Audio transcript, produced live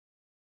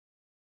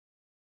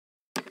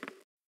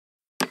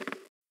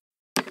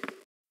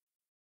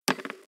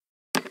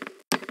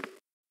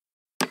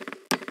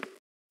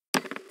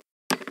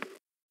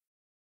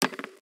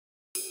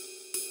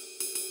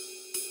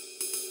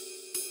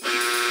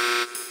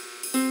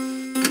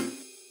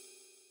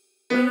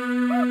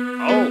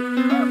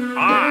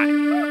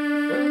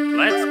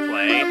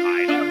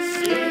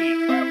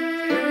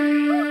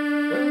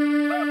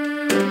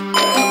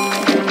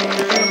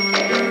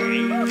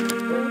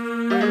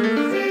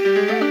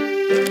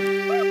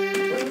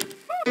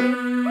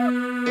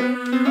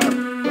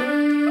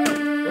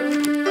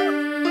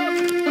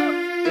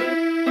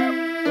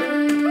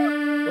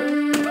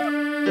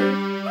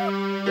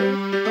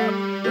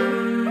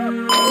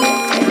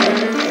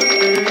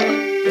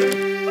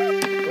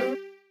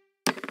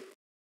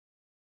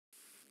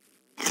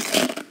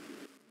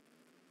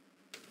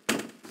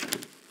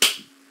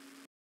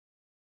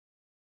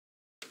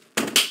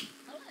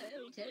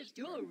test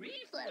your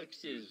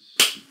reflexes.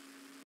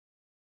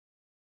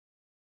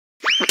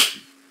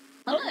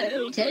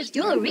 Hello, test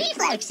your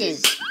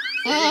reflexes.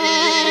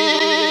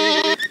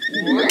 What?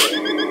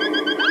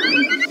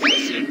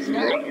 This is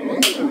not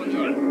over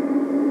yet.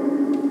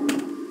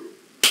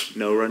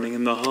 No running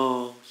in the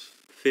halls.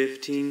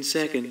 15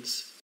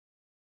 seconds.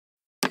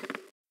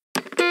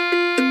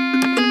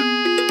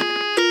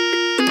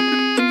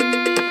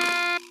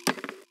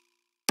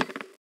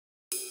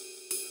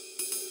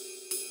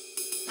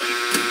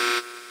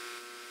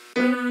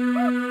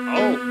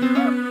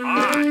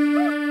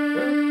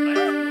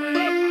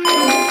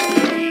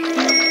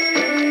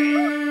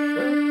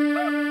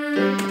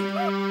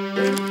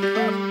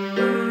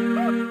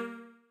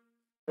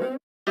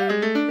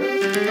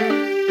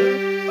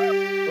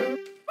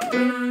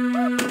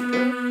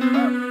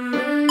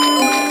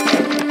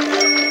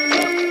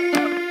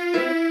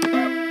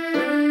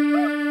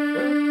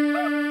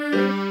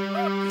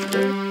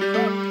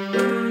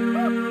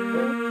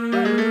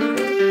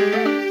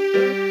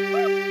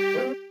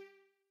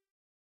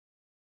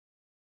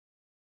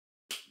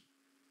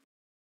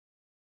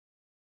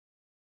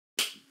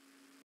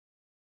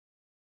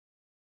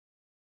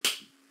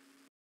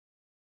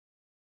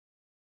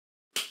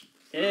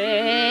 And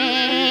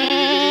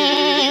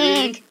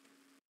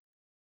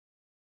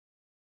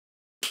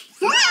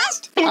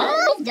fast!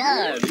 All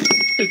done.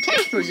 The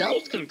test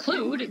results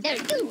conclude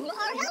that you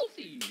are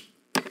healthy.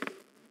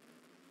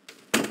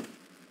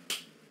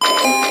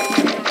 That's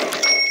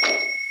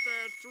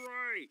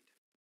right.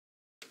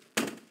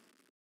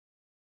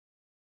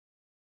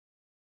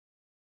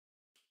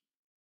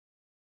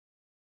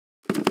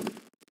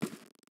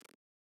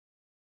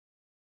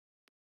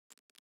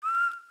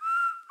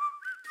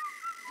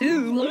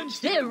 Who wants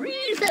their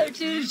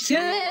reflexes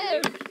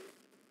checked?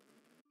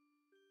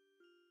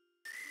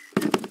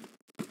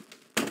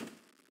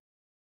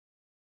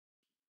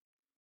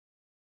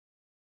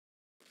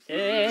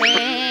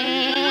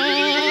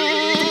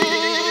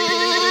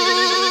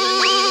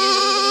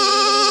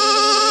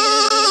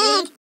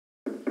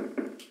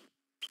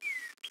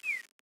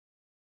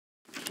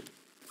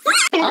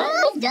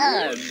 All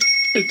done.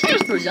 The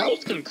test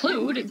results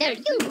conclude that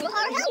you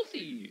are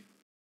healthy.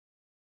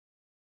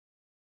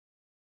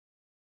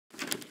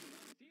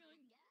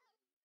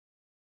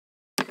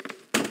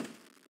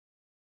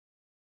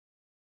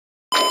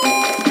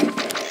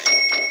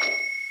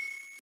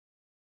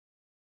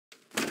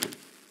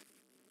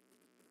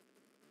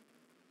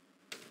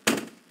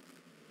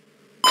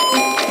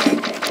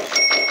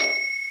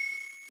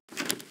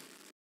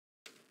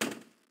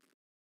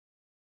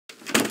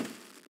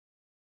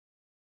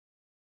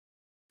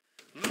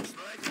 Looks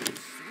like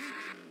it's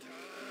sweeping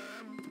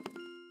time.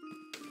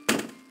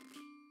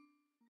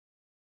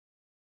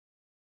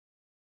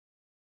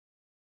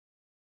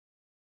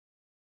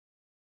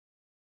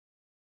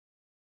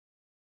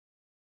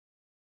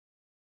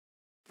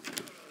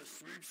 Gotta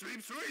sweep,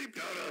 sweep, sweep.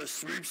 Gotta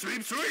sweep,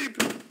 sweep, sweep.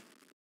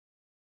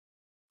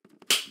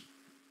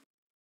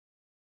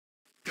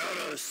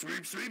 Gotta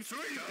sweep, sweep,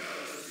 sweep.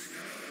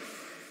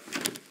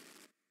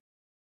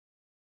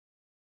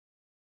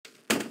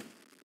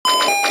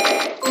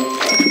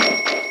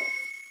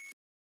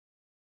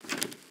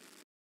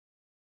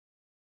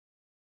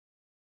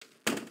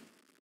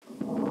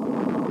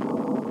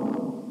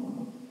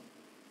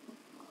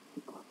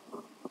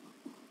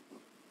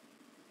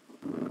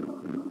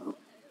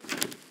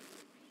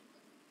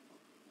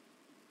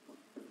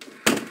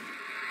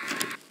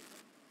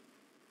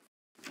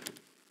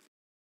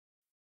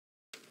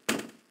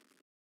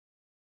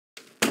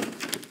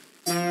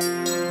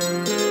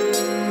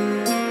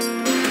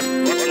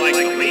 Looks like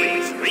the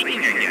wheel's leaking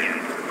again.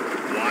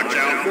 Watch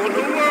out for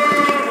the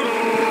world!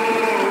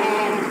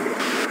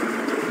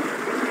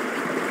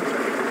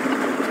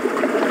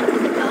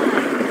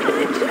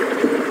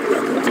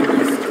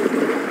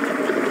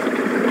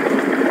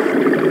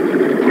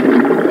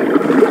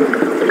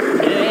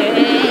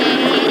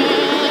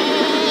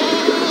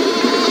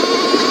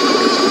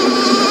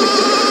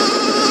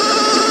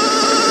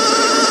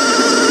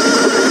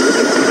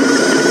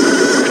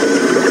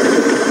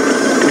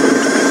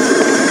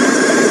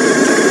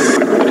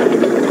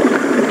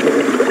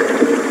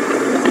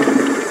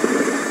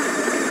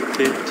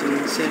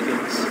 15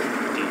 seconds.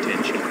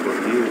 Detention for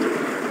you.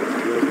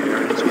 Your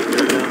parents will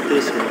hear about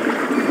this one.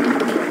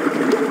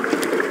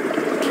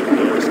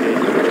 No escape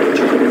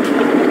detention.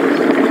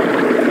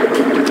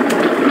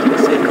 15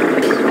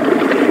 seconds.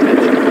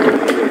 Detention for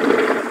you.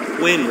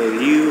 When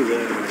will you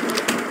learn?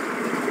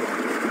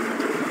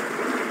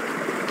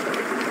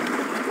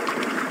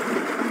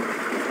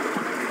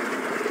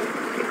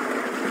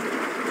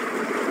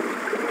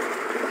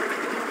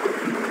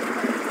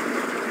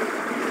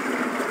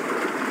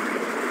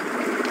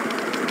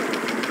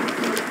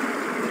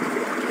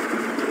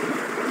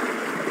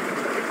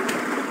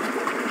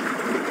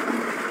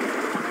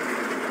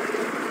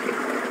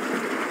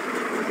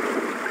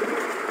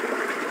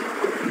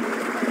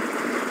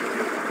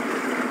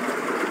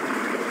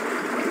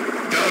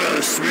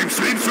 Sweep,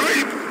 sweep,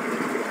 sweep!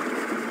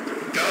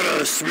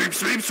 Gotta sweep,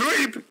 sweep,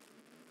 sweep!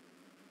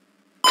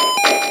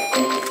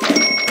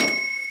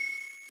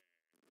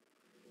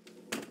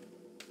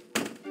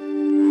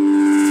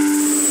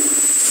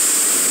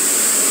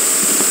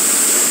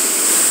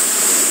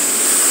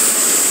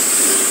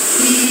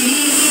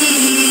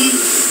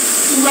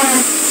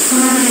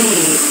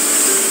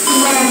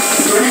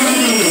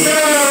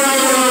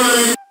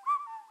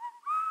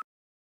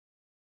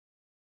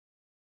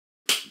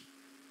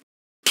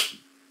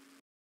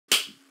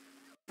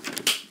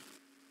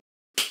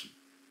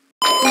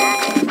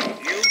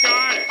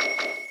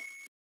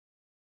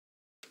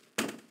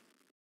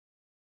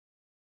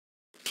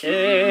 Egg.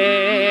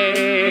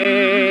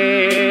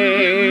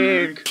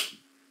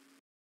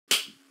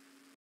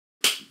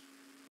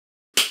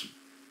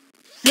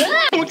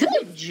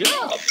 Good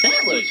job.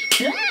 That was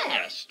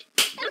fast.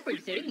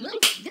 Everything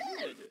looks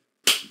good.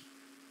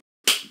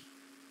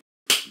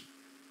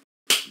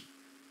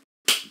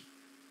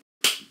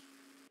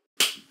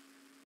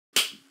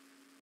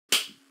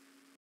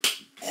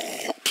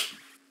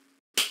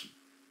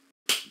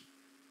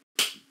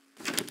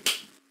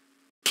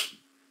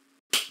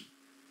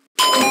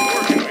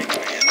 You're doing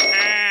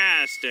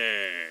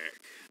fantastic.